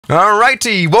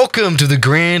Alrighty, welcome to the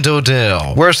Grand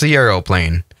Hotel. Where's the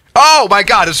aeroplane? Oh my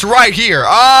god, it's right here.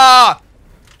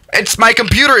 It's my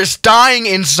computer is dying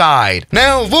inside.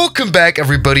 Now, welcome back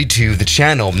everybody to the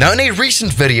channel. Now, in a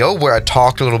recent video where I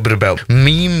talked a little bit about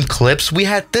meme clips, we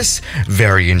had this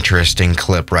very interesting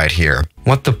clip right here.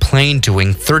 What the plane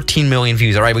doing? 13 million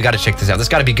views. Alright, we gotta check this out. This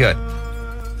gotta be good.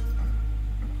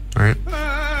 Alright.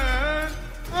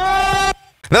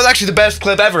 That was actually the best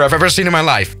clip ever I've ever seen in my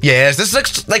life. Yes, this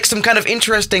looks like some kind of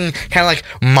interesting, kind of like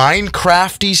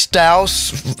Minecraft-y style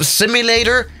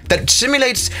simulator that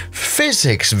simulates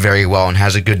physics very well and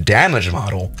has a good damage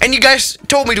model. And you guys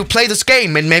told me to play this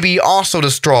game and maybe also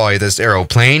destroy this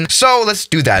aeroplane, so let's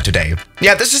do that today.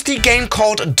 Yeah, this is the game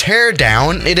called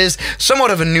Teardown. It is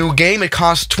somewhat of a new game. It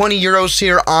costs 20 euros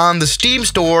here on the Steam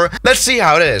store. Let's see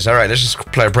how it is. All right, let's just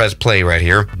press play right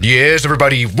here. Yes,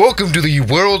 everybody, welcome to the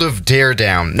world of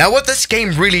Teardown. Now, what this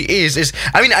game really is,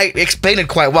 I mean, I explained it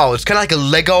quite well. It's kind of like a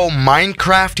Lego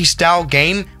Minecraft-y style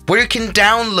game where you can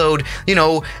download, you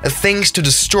know, things to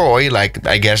destroy, like,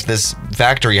 I guess, this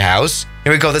factory house.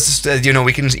 Here we go. This is, you know,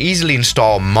 we can easily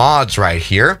install mods right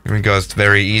here. Here we go. It's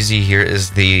very easy. Here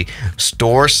is the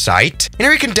store site. And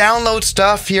here we can download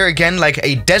stuff here again, like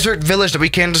a desert village that we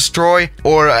can destroy,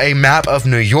 or a map of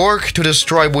New York to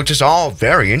destroy, which is all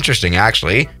very interesting,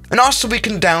 actually. And also we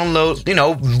can download, you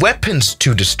know, weapons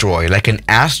to destroy, like an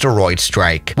asteroid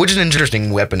strike, which is an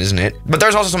interesting weapon, isn't it? But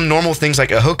there's also some normal things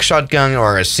like a hook shotgun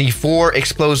or a C4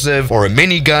 explosive or a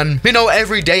minigun. You know,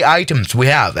 everyday items we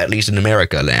have, at least in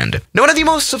America land. Now, one of the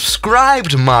most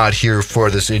subscribed mod here for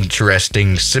this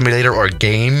interesting simulator or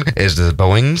game is the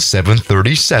Boeing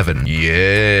 737.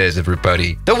 Yes,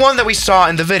 everybody. The one that we saw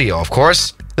in the video, of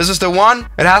course. This is the one.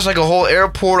 It has like a whole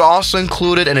airport also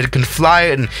included, and it can fly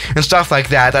and stuff like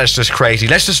that. That's just crazy.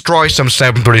 Let's destroy some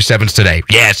 737s today.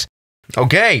 Yes.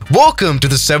 Okay. Welcome to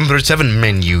the 737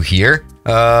 menu here.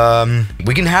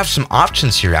 We can have some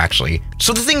options here, actually.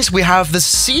 So the things, we have the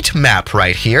seat map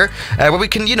right here, where we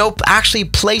can, you know, actually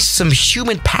place some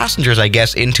human passengers, I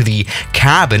guess, into the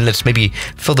cabin. Let's maybe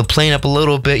fill the plane up a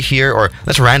little bit here, or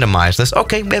let's randomize this.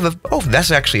 Okay, we have oh,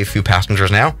 that's actually a few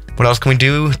passengers now. What else can we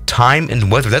do? Time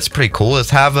and weather. That's pretty cool.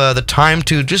 Let's have the time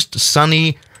to just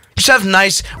sunny. Just have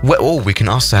nice, oh, we can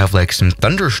also have like some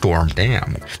thunderstorm.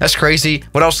 Damn, that's crazy.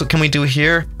 What else can we do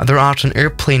here? Other option,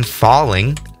 airplane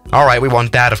falling. All right, we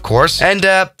want that, of course. And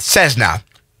Cessna.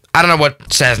 I don't know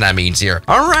what Cessna means here.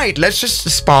 All right, let's just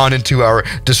spawn into our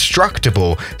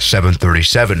destructible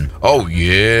 737. Oh,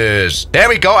 yes. There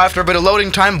we go. After a bit of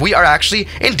loading time, we are actually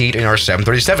indeed in our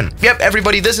 737. Yep,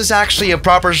 everybody, this is actually a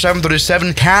proper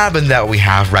 737 cabin that we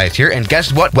have right here. And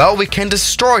guess what? Well, we can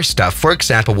destroy stuff, for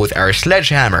example, with our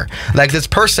sledgehammer, like this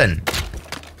person.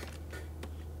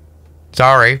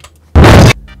 Sorry.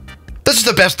 This is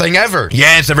the best thing ever.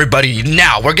 Yes, everybody.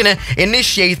 Now, we're gonna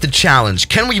initiate the challenge.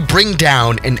 Can we bring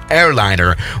down an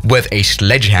airliner with a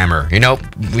sledgehammer? You know,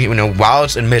 while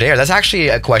it's in midair. That's actually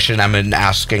a question I've been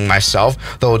asking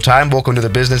myself the whole time. Welcome to the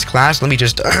business class. Let me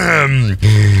just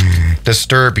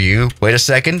disturb you. Wait a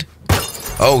second.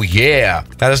 Oh yeah,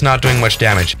 that is not doing much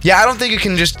damage. Yeah, I don't think you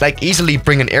can just like easily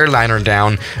bring an airliner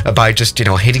down by just, you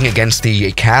know, hitting against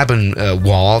the cabin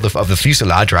wall of the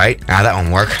fuselage, right? That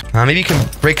won't work. Maybe you can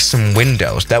break some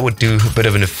windows. That would do a bit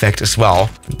of an effect as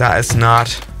well. That is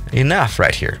not enough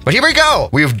right here. But here we go.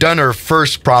 We've done our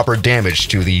first proper damage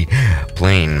to the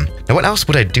plane. Now, what else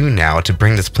would I do now to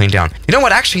bring this plane down? You know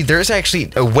what? Actually, there is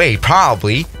actually a way,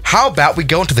 probably. How about we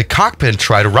go into the cockpit and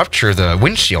try to rupture the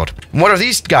windshield? What are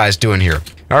these guys doing here?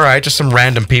 All right, just some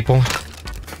random people.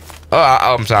 Oh,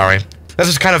 I'm sorry. This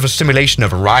is kind of a simulation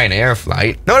of a Ryanair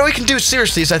flight. Now, what we can do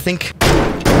seriously is, I think,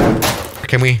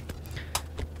 can we?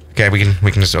 Okay,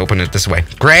 we can just open it this way.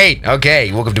 Great.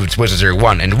 Okay, welcome to Wizard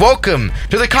 01, and welcome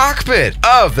to the cockpit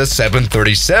of the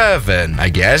 737. I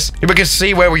guess we can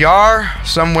see where we are,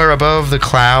 somewhere above the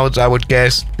clouds, I would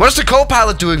guess. What is the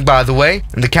co-pilot doing, by the way?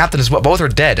 And the captain is what? Both are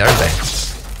dead, aren't they?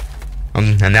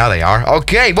 And now they are.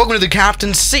 Okay, welcome to the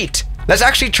captain's seat. Let's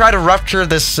actually try to rupture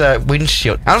this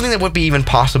windshield. I don't think that would be even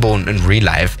possible in real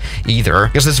life either,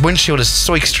 because this windshield is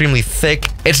so extremely thick.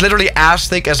 It's literally as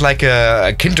thick as like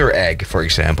a Kinder egg, for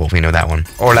example. You know that one.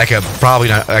 Or like a, probably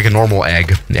not like a normal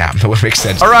egg. Yeah, that would make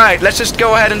sense. All right, let's just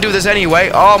go ahead and do this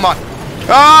anyway. Oh my.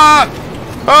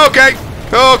 Ah! Okay.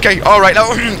 Okay. All right.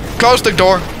 Now, close the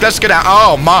door. Let's get out.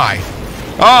 Oh my.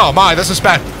 Oh my, this is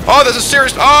bad. Oh, this is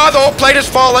serious. Oh, the whole plane is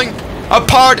falling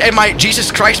apart, and my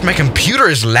Jesus Christ, my computer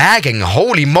is lagging.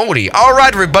 Holy moly. All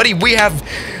right, everybody, we have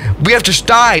just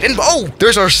died. And oh,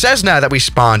 there's our Cessna that we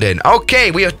spawned in.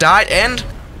 Okay, we have died, and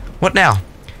what now?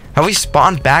 Have we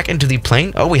spawned back into the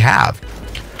plane? Oh, we have.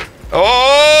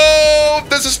 Oh,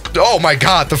 this is... Oh my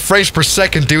god, the frames per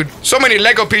second, dude. So many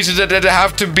Lego pieces that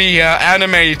have to be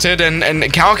animated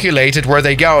and calculated where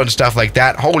they go and stuff like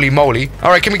that. Holy moly.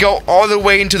 All right, can we go all the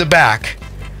way into the back?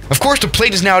 Of course, the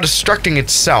plane is now destructing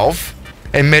itself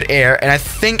in midair, and I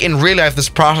think in real life this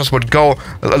process would go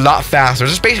a lot faster.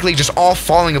 It's basically just all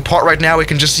falling apart right now. We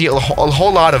can just see a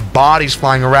whole lot of bodies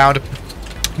flying around,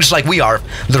 just like we are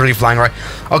literally flying around.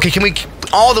 Okay, can we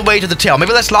all the way to the tail?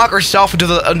 Maybe let's lock ourselves into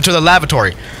the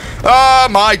lavatory. Oh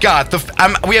my god,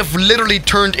 we have literally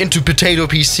turned into potato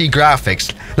PC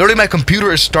graphics. Literally, my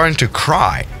computer is starting to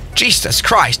cry. Jesus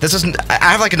Christ, this isn't... I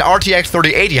have like an RTX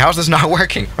 3080. How's this not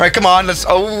working? All right, come on, let's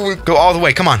go all the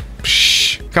way. Come on.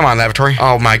 Shh. Come on, laboratory.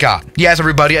 Oh my god. Yes,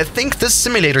 everybody, I think this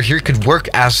simulator here could work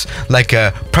as like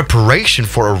a preparation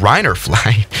for a Reiner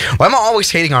flight. Why am I always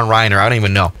hating on Reiner? I don't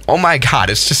even know. Oh my god,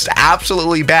 it's just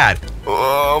absolutely bad.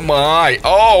 Oh my.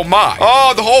 Oh my.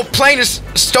 Oh, the whole plane is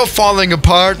still falling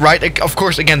apart, right? Of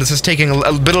course, again, this is taking a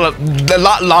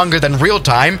lot longer than real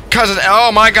time. Because,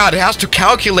 oh my god, it has to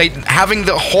calculate having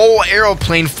the whole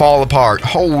aeroplane fall apart.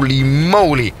 Holy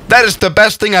moly. That is the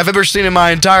best thing I've ever seen in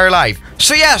my entire life.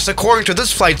 So yes, according to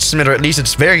this flight simulator, at least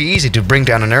it's very easy to bring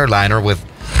down an airliner with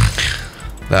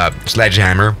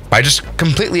sledgehammer by just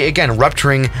completely, again,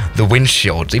 rupturing the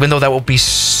windshields, even though that will be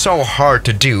so hard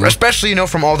to do, especially, you know,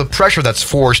 from all the pressure that's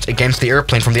forced against the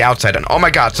airplane from the outside. And oh my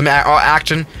god, some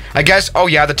action, I guess. Oh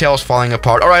yeah, the tail is falling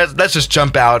apart. All right, let's just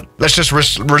jump out. Let's just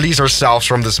release ourselves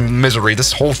from this misery.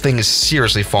 This whole thing is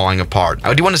seriously falling apart.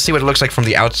 I do want to see what it looks like from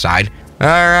the outside. All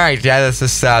right, yeah,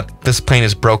 this plane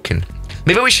is broken.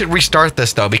 Maybe we should restart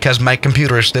this, though, because my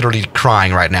computer is literally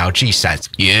crying right now. Jesus.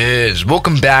 Yes,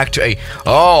 welcome back to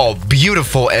a,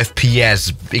 beautiful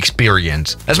FPS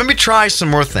experience. Let's maybe try some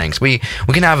more things. We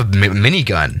can have a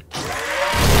minigun.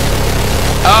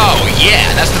 Oh,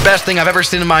 yeah, that's the best thing I've ever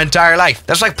seen in my entire life.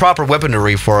 That's like proper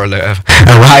weaponry for a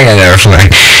riot airplane.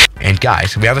 And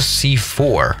guys, we have a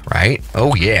C4, right?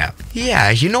 Oh, yeah.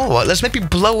 Yeah, you know what? Let's maybe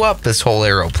blow up this whole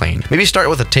aeroplane. Maybe start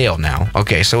with a tail now.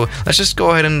 Okay, so let's just go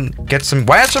ahead and get some...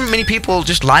 Why are so many people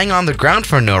just lying on the ground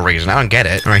for no reason? I don't get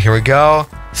it. All right, here we go.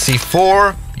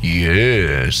 C4.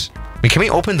 Yes. I mean, can we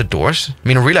open the doors? I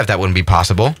mean, in real life, that wouldn't be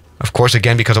possible. Of course,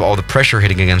 again, because of all the pressure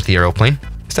hitting against the aeroplane.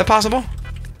 Is that possible?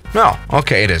 No,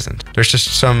 okay, it isn't. There's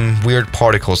just some weird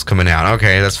particles coming out.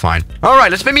 Okay, that's fine. All right,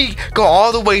 let's maybe go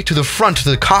all the way to the front, to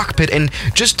the cockpit, and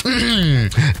just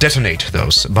detonate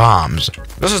those bombs.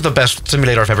 This is the best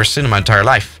simulator I've ever seen in my entire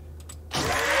life.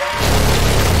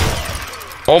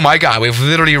 Oh my god, we've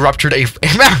literally ruptured a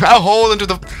hole into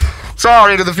the...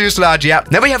 Sorry, into the fuselage, yeah.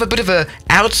 Now we have a bit of a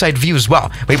outside view as well.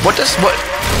 Wait, what does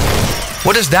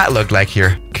that look like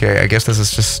here? Okay, I guess this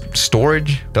is just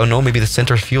storage. Don't know, maybe the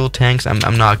center fuel tanks.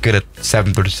 I'm not good at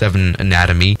 737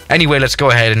 anatomy. Anyway, let's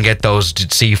go ahead and get those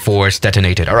C4s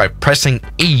detonated. All right, pressing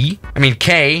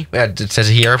K. It says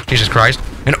here, Jesus Christ.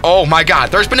 And oh my god,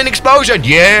 there's been an explosion.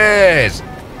 Yes!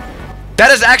 That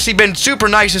has actually been super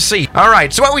nice to see. All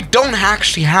right, so what we don't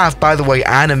actually have, by the way,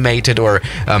 animated or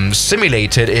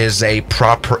simulated is a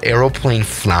proper aeroplane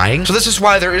flying. So this is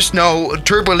why there is no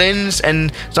turbulence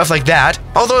and stuff like that.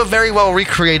 Although it very well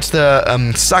recreates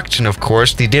the suction, of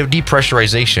course, the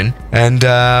depressurization. And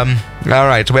all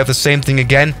right, so we have the same thing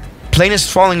again. Plane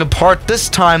is falling apart this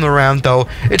time around, though.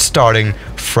 It's starting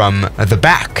from the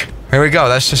back. Here we go.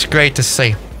 That's just great to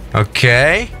see.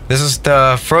 Okay, this is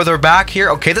the further back here.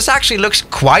 Okay, this actually looks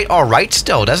quite alright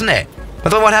still, doesn't it? But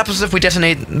then what happens if we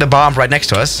detonate the bomb right next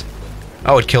to us?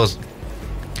 Oh, it kills.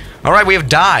 Alright, we have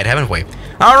died, haven't we?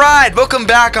 Alright, welcome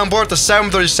back on board the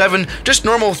 737. Just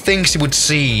normal things you would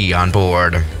see on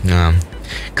board.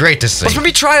 Great to see. Let's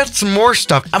maybe try out some more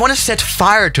stuff. I want to set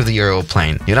fire to the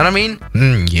aeroplane. You know what I mean?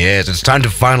 Yes, it's time to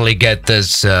finally get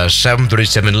this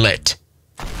 737 lit.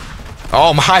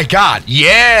 Oh my god,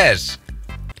 yes!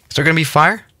 Is there gonna be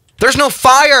fire? There's no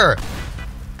fire!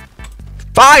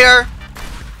 Fire!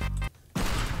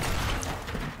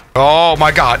 Oh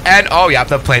my god. And, oh yeah,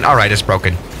 the plane. Alright, it's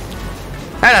broken.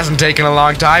 That hasn't taken a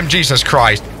long time. Jesus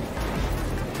Christ.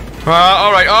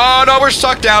 Alright. Oh no, we're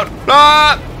sucked out.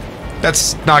 Ah!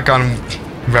 That's not gone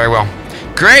very well.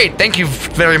 Great, thank you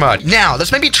very much. Now,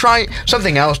 let's maybe try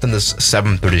something else than this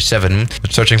 737.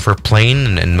 We're searching for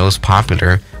plane and most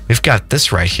popular. We've got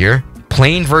this right here.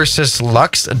 Plane versus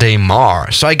Lux de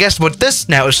Mar. So I guess what this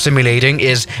now is simulating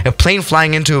is a plane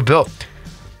flying into a building.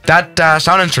 That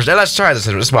sounds interesting. Let's try this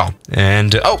as well.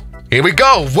 And, oh, here we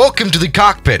go. Welcome to the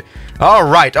cockpit. All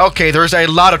right, okay, there's a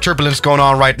lot of turbulence going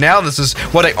on right now. This is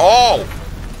what I... Oh!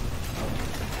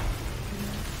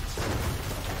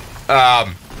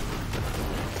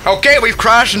 Okay, we've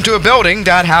crashed into a building.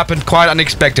 That happened quite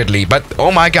unexpectedly, but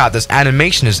oh my god, this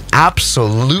animation is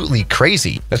absolutely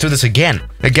crazy. Let's do this again.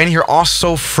 Again here,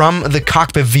 also from the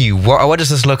cockpit view. What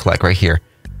does this look like right here?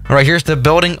 All right, here's the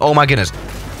building. Oh my goodness.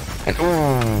 And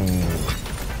ooh,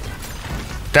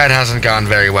 that hasn't gone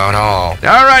very well at all.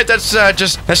 All right, that's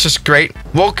just great.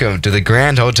 Welcome to the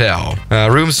Grand Hotel.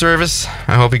 Room service.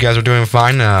 I hope you guys are doing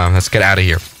fine. Let's get out of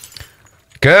here.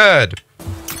 Good.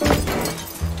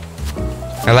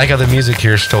 I like how the music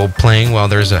here is still playing while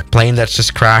there's a plane that's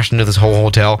just crashed into this whole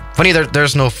hotel. Funny,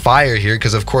 there's no fire here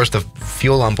because, of course, the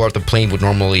fuel on board the plane would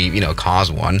normally, you know,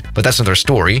 cause one. But that's another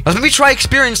story. Let's maybe try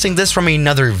experiencing this from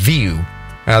another view.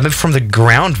 Maybe from the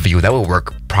ground view. That will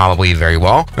work probably very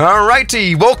well.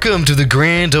 Alrighty, welcome to the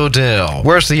Grand Hotel.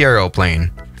 Where's the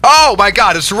aeroplane? Oh my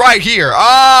god, it's right here.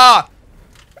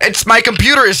 It's my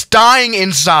computer is dying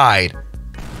inside.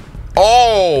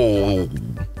 Oh,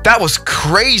 that was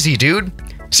crazy, dude.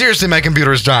 Seriously, my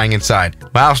computer is dying inside.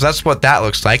 Wow, so that's what that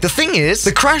looks like. The thing is,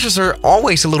 the crashes are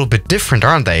always a little bit different,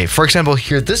 aren't they? For example,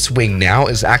 here, this wing now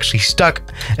is actually stuck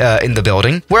in the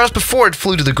building, whereas before it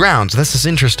flew to the ground. So this is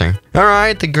interesting. All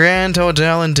right, the Grand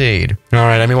Hotel indeed. All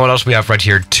right, I mean, what else we have right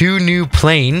here? 2 new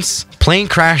planes. Plane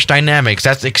crash dynamics.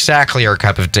 That's exactly our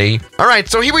cup of tea. All right,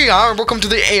 so here we are. Welcome to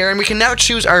the air, and we can now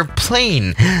choose our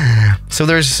plane. So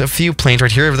there's a few planes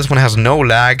right here. This one has no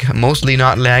lag, mostly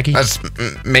not laggy. Let's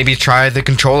maybe try the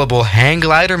controllable hang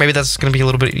glider. Maybe that's gonna be a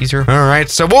little bit easier. All right,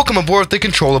 so welcome aboard the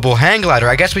controllable hang glider.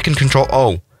 I guess we can control.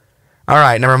 Oh, all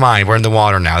right, never mind. We're in the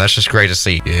water now. That's just great to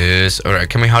see. Yes. All right,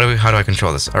 can we? How do I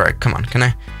control this? All right, come on. Can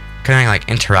I like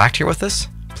interact here with this?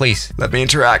 Please let me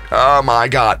interact. Oh my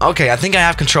god. Okay, I think I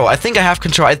have control. I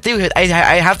do. I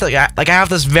have the I have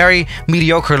this very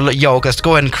mediocre yoke. Let's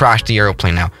go ahead and crash the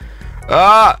airplane now.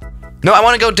 No, I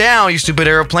want to go down, you stupid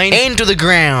airplane. Into the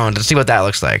ground. Let's see what that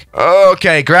looks like.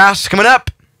 Okay, grass coming up.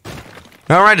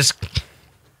 All right, it's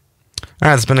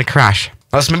been a crash.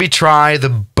 Let's maybe try the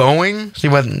Boeing. See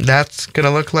what that's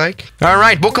gonna look like. All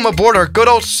right, welcome aboard our good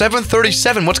old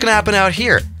 737. What's gonna happen out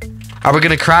here? Are we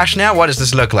gonna crash now? What does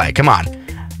this look like? Come on.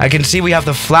 I can see we have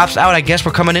the flaps out. I guess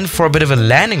we're coming in for a bit of a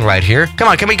landing right here. Come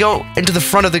on, can we go into the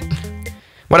front of the...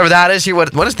 whatever that is here.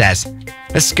 What is that?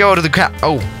 Let's go to the...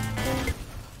 oh.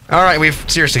 All right, we've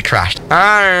seriously crashed.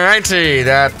 Alrighty,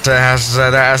 that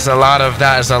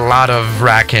is a lot of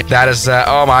racket. That is,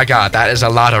 oh my god, that is a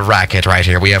lot of racket right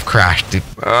here. We have crashed.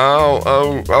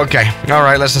 Oh, okay. All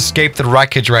right, let's escape the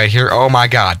wreckage right here. Oh my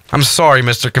god. I'm sorry,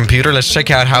 Mr. Computer. Let's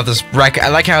check out how this I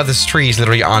like how this tree is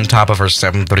literally on top of our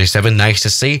 737. Nice to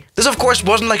see. This, of course,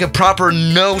 wasn't like a proper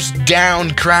nose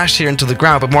down crash here into the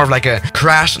ground, but more of like a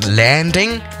crash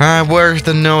landing, where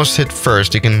the nose hit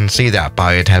first. You can see that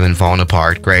by it having fallen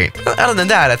apart. Great. Other than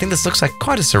that, I think this looks like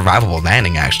quite a survivable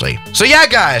landing, actually. So yeah,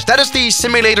 guys, that is the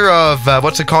simulator of,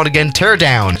 what's it called again?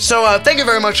 Teardown. So, thank you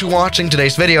very much for watching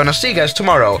today's video, and I'll see you guys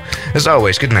tomorrow. As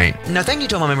always, good night. Now, thank you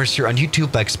to all my members here on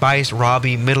YouTube, like Spice,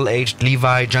 Robbie, Middle Aged,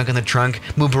 Levi, Junk in the Trunk,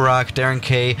 Mubarak, Darren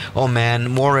K, Oh Man,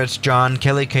 Moritz, John,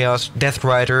 Kelly Chaos, Death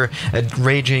Rider,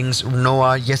 Ragings,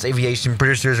 Noah, Yes Aviation,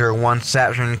 British 001,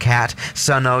 Saturn, Cat,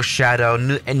 Suno, Shadow,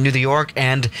 New York,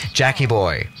 and Jackie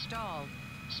Boy.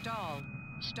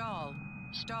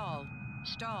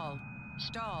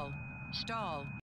 Stall.